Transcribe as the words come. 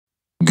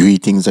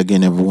Greetings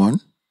again,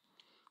 everyone.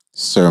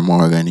 Sir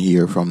Morgan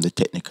here from the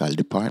technical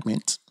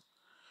department.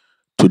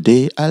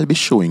 Today I'll be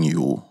showing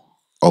you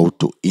how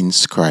to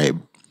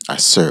inscribe a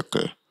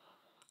circle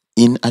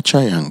in a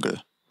triangle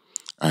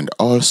and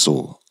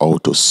also how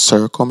to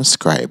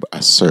circumscribe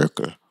a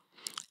circle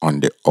on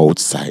the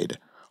outside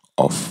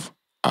of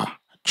a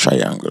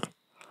triangle.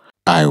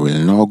 I will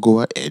now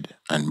go ahead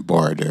and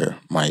border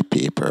my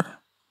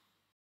paper.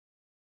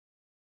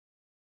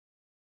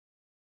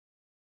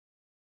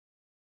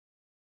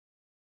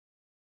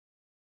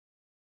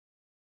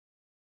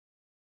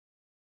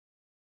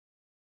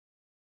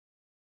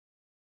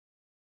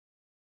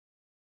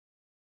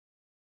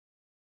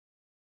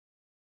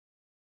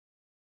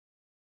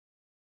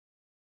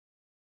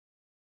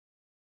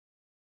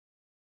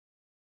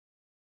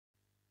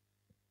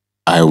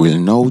 I will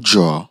now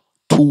draw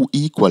two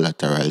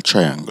equilateral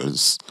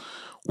triangles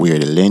where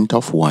the length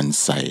of one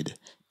side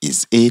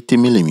is 80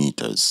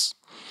 millimeters.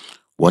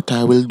 What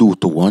I will do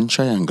to one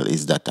triangle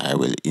is that I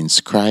will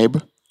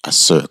inscribe a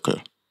circle,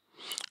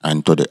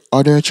 and to the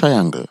other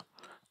triangle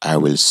I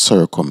will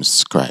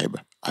circumscribe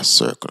a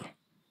circle.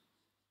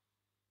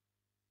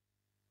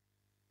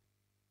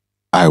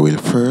 I will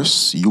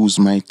first use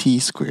my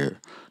T-square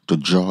to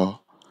draw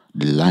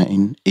the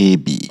line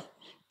AB.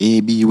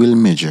 AB will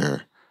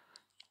measure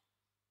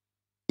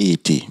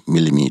 80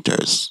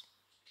 millimeters.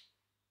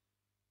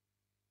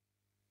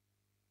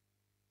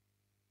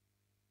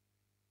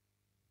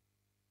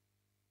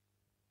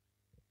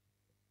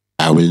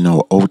 I will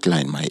now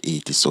outline my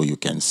 80 so you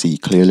can see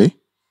clearly.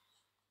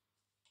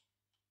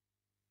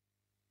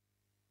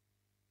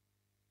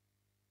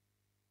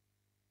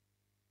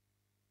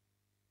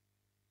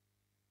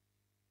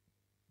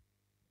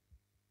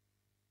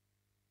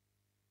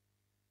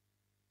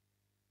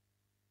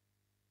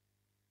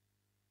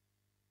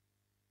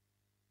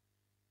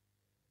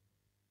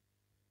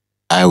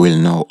 I will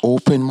now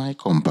open my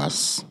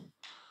compass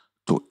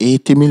to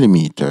 80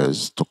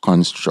 millimeters to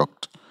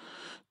construct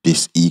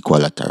this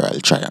equilateral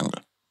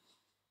triangle.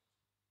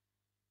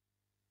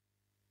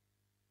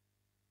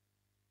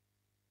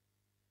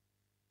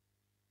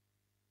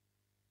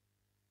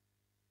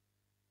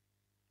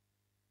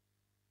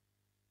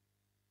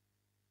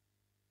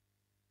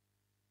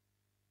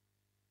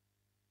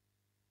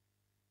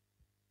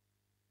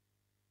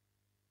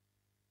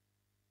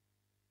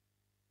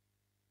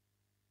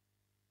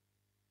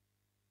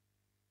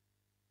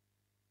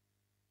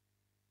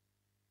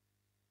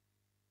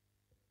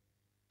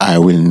 I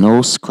will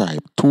now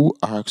scribe two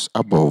arcs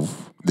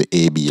above the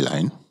AB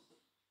line.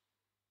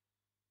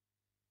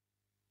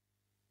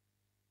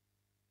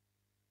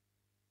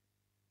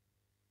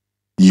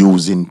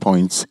 Using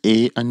points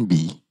A and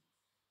B.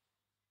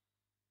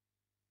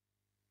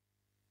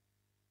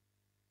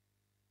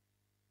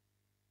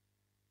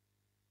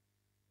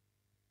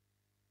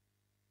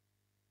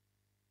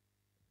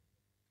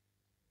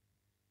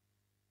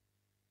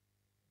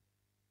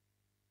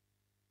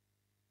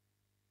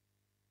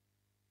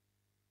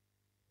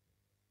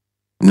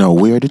 Now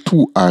where the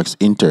two arcs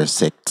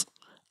intersect,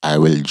 I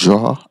will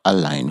draw a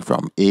line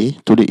from A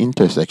to the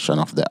intersection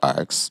of the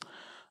arcs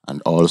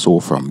and also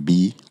from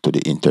B to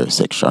the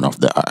intersection of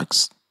the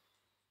arcs.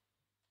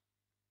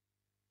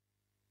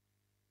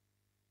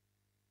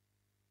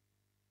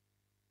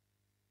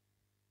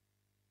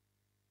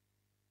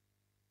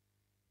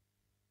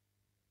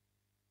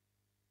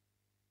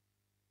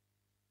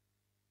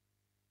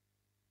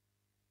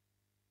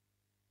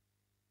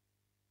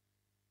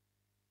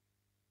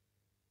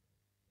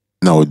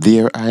 Now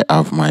there I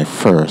have my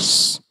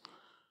first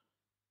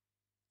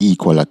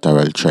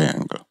equilateral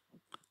triangle,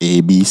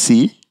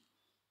 ABC,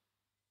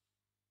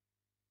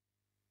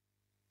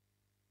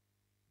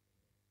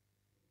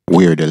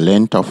 where the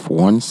length of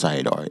one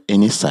side or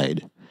any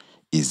side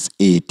is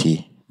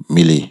 80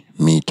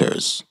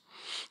 millimeters.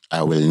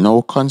 I will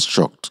now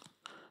construct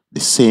the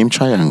same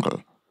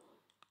triangle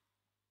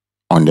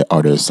on the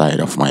other side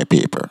of my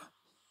paper.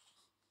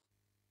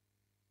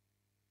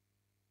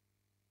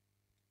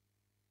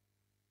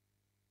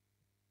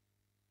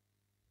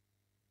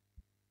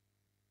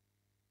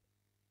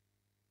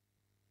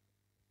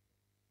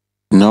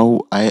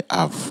 Now I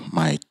have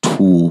my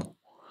two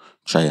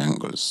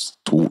triangles,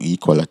 two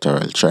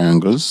equilateral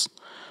triangles,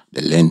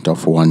 the length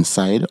of one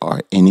side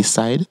or any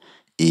side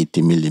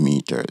 80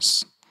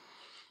 millimeters.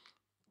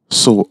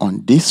 So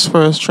on this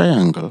first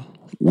triangle,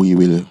 we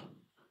will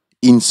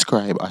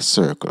inscribe a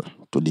circle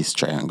to this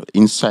triangle.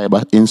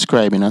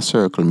 Inscribing a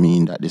circle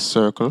means that the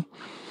circle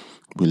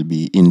will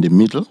be in the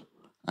middle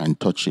and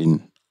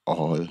touching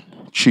all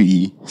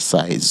three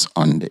sides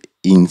on the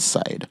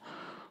inside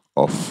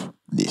of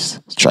this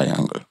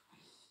triangle.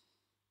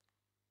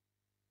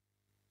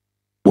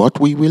 What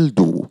we will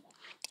do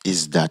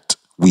is that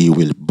we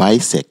will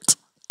bisect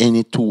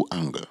any two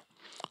angles.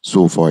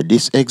 So for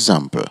this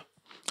example,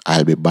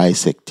 I'll be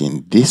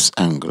bisecting this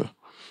angle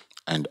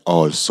and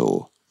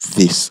also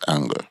this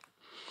angle.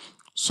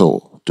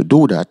 So to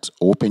do that,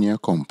 open your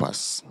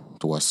compass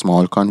to a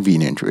small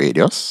convenient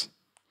radius.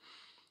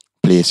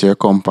 Place your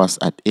compass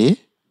at A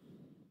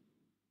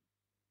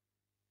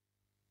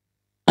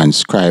and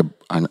scribe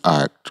an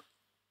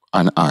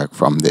arc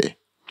from there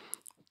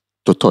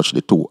to touch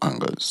the two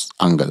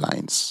angle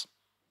lines.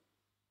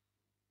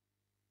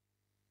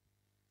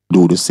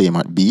 Do the same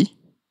at B,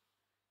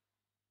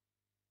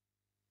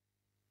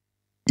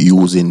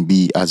 using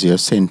B as your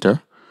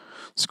center.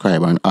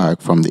 Scribe an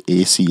arc from the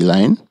AC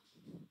line,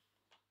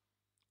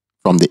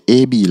 from the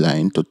AB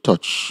line to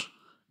touch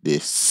the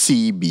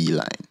CB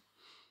line.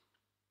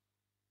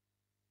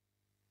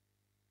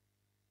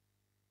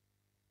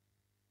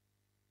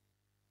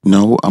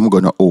 Now I'm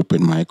going to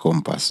open my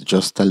compass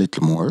just a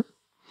little more,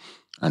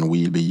 and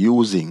we'll be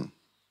using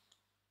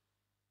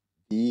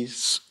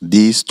these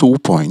 2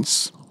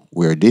 points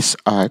where this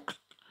arc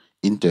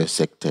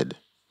intersected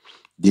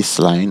this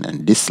line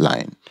and this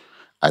line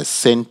as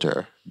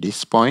center,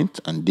 this point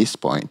and this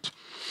point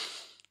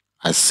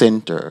as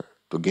center,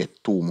 to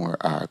get 2 more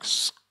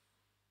arcs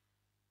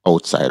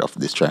outside of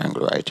this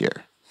triangle right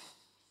here.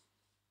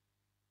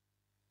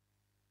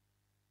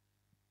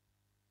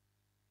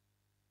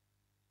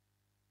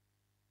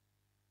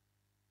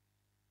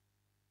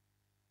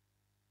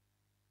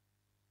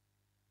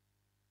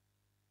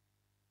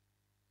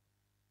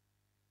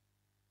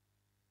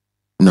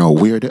 Now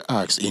where the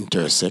arcs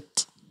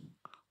intersect,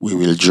 we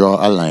will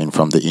draw a line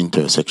from the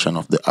intersection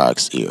of the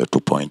arcs here to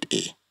point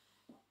A.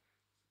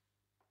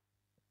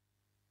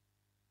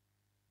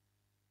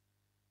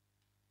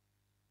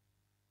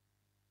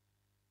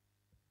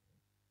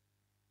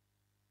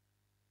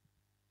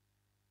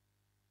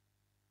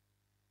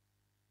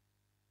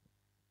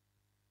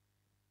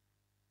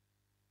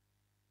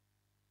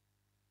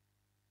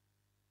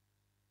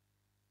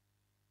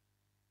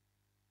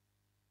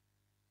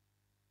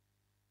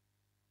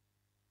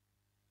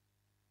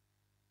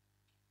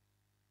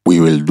 We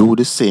will do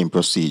the same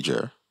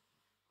procedure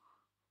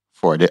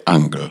for the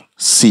angle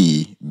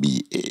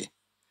CBA.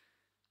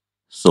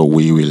 So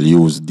we will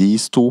use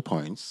these 2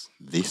 points,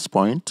 this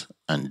point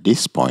and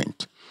this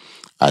point,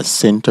 as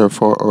center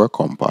for our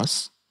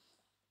compass.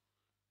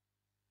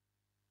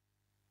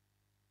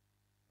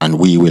 And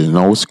we will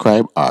now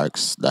scribe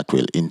arcs that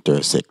will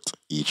intersect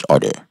each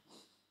other.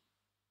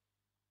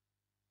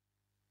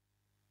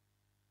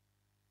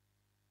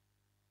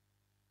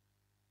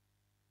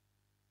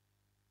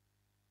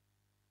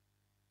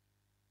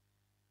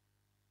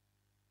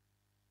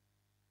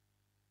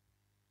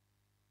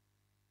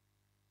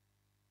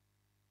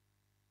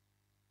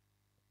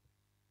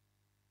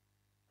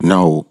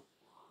 Now,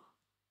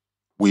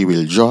 we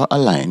will draw a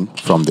line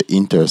from the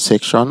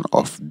intersection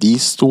of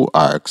these 2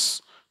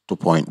 arcs to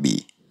point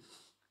B.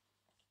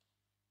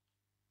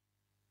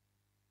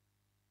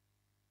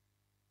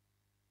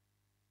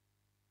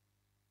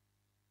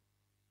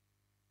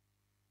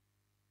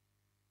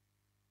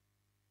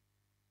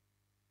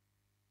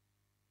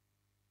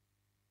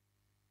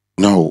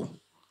 Now,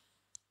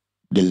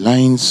 the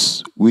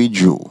lines we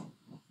drew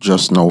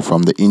just now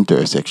from the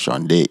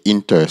intersection, they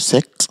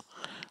intersect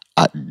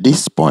at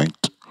this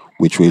point,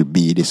 which will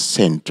be the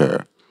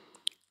center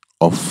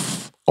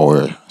of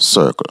our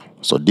circle.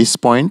 So this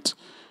point,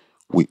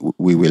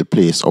 we will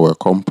place our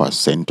compass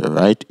center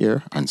right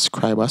here and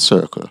scribe a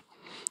circle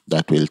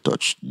that will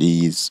touch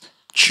these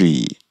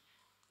 3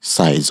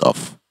 sides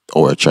of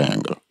our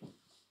triangle.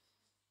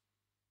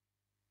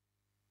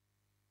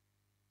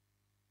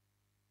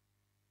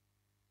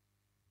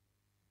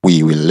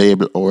 We will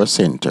label our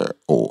center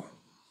O.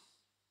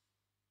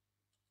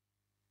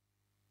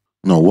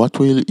 Now what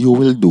you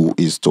will do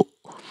is to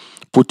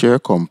put your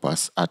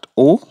compass at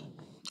O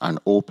and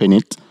open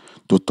it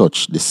to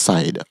touch the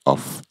side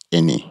of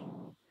any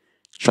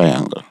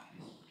triangle.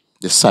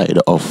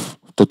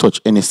 To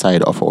touch any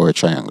side of our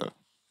triangle.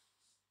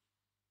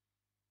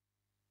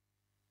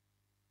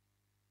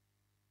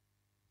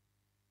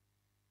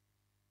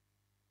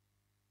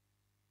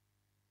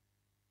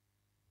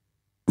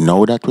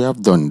 Now that we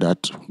have done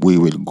that, we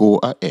will go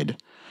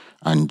ahead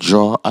and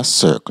draw a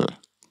circle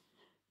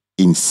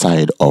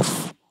inside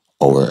of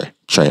our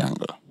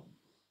triangle.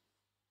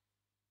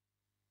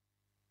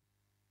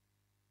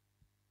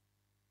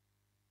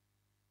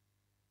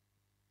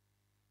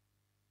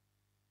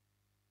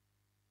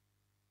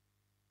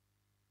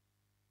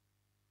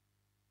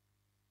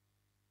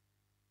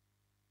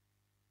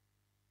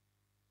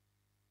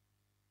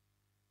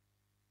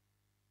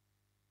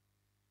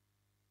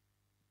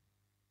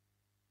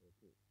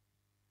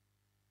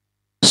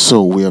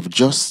 So we have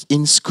just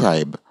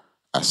inscribed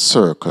a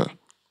circle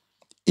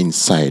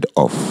inside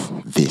of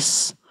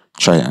this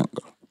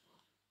triangle.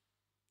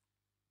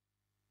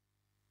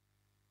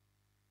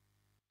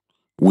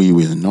 We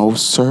will now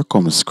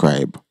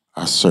circumscribe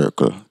a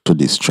circle to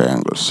this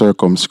triangle.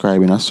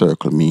 Circumscribing a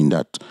circle means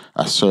that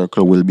a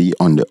circle will be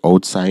on the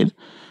outside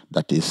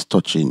that is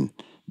touching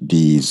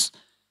these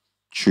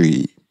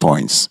 3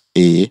 points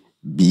A,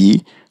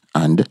 B,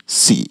 and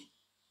C.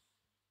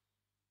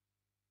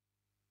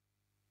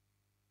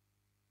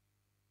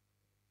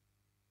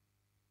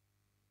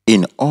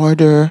 In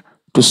order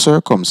to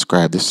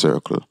circumscribe the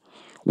circle,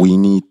 we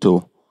need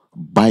to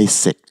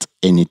bisect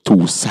any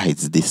 2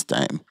 sides this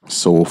time.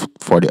 So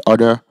for the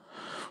other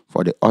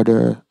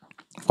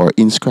for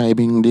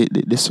inscribing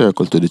the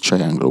circle to the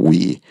triangle,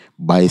 we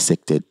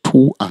bisected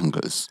two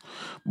angles,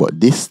 but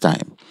this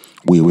time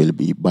we will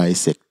be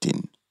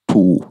bisecting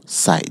two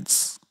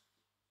sides.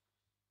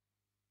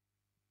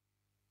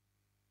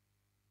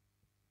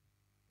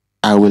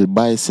 I will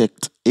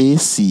bisect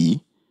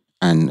AC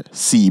and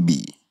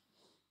CB.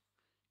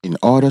 In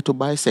order to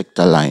bisect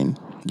a line,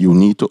 you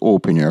need to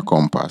open your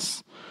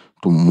compass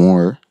to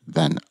more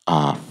than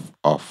half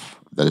of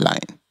the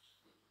line.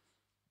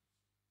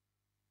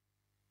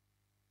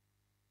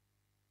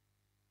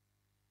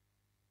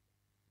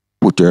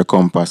 Put your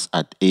compass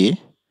at A,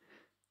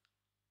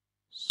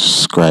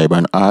 scribe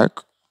an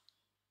arc,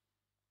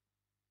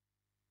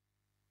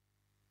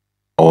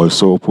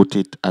 also put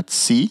it at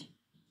C,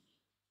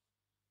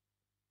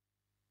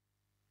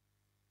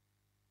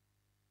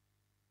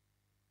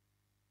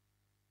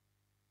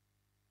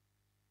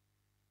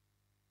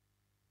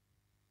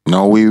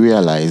 now we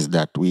realize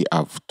that we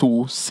have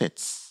two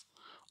sets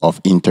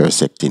of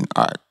intersecting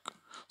arc.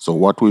 So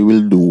what we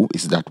will do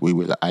is that we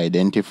will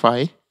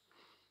identify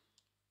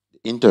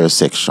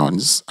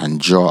intersections and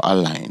draw a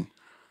line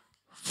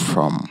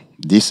from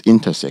this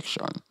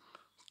intersection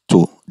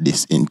to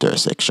this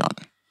intersection.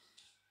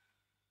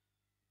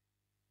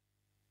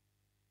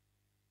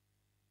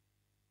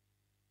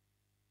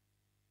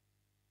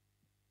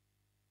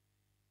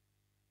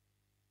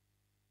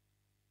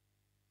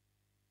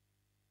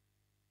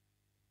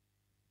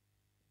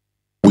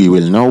 We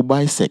will now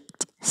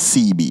bisect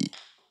CB.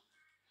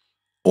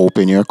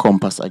 Open your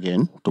compass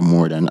again to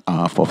more than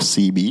half of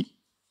CB.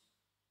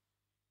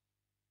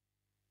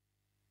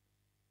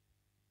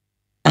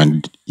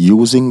 And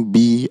using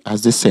B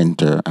as the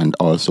center and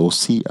also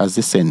C as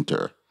the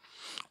center,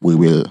 we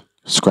will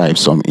scribe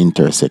some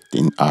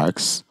intersecting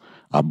arcs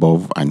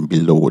above and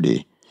below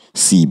the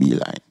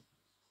CB line.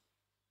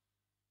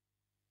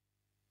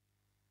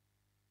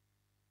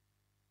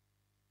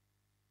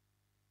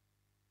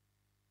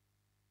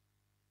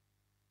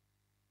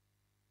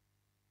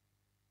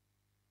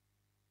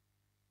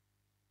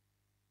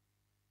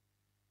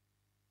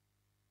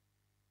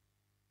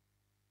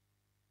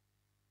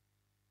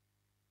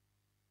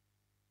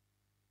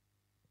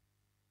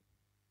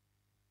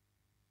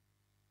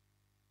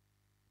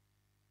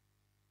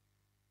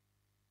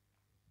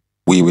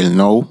 We will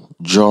now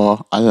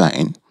draw a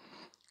line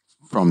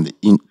from the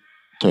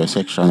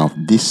intersection of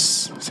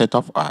this set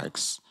of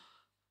arcs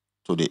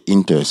to the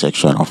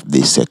intersection of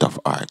this set of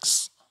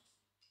arcs.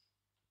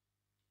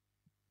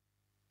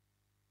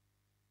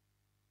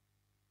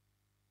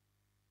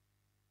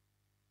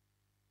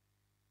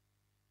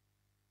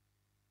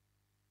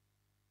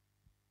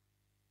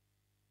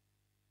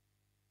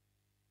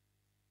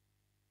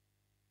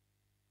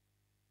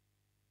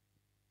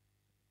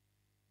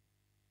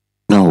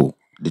 Now,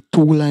 the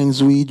two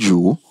lines we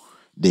drew,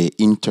 they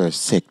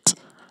intersect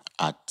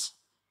at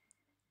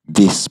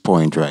this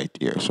point right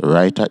here. So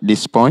right at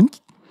this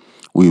point,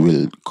 we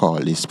will call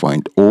this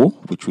point O,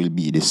 which will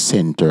be the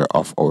center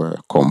of our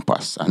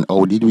compass. And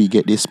how did we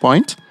get this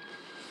point?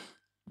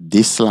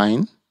 This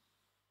line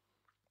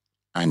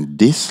and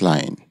this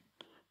line,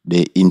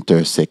 they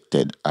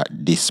intersected at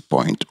this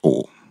point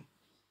O.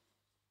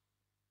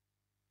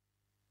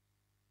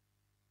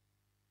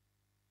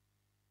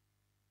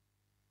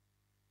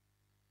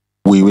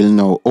 We will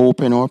now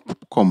open our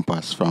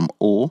compass from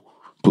O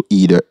to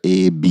either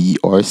A, B,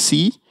 or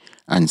C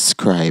and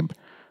scribe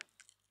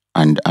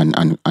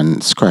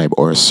and scribe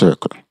our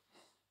circle.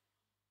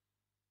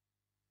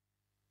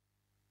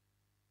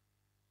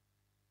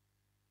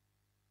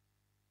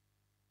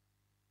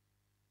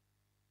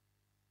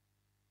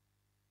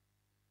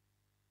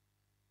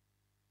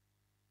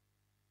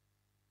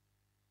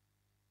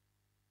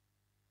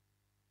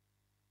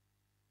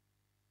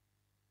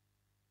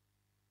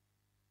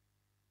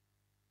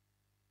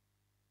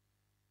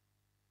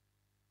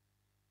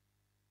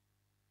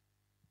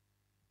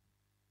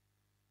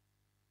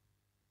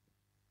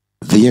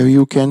 There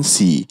you can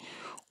see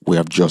we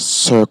have just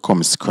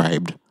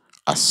circumscribed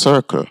a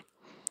circle,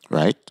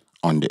 right,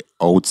 on the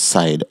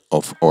outside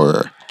of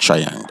our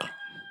triangle.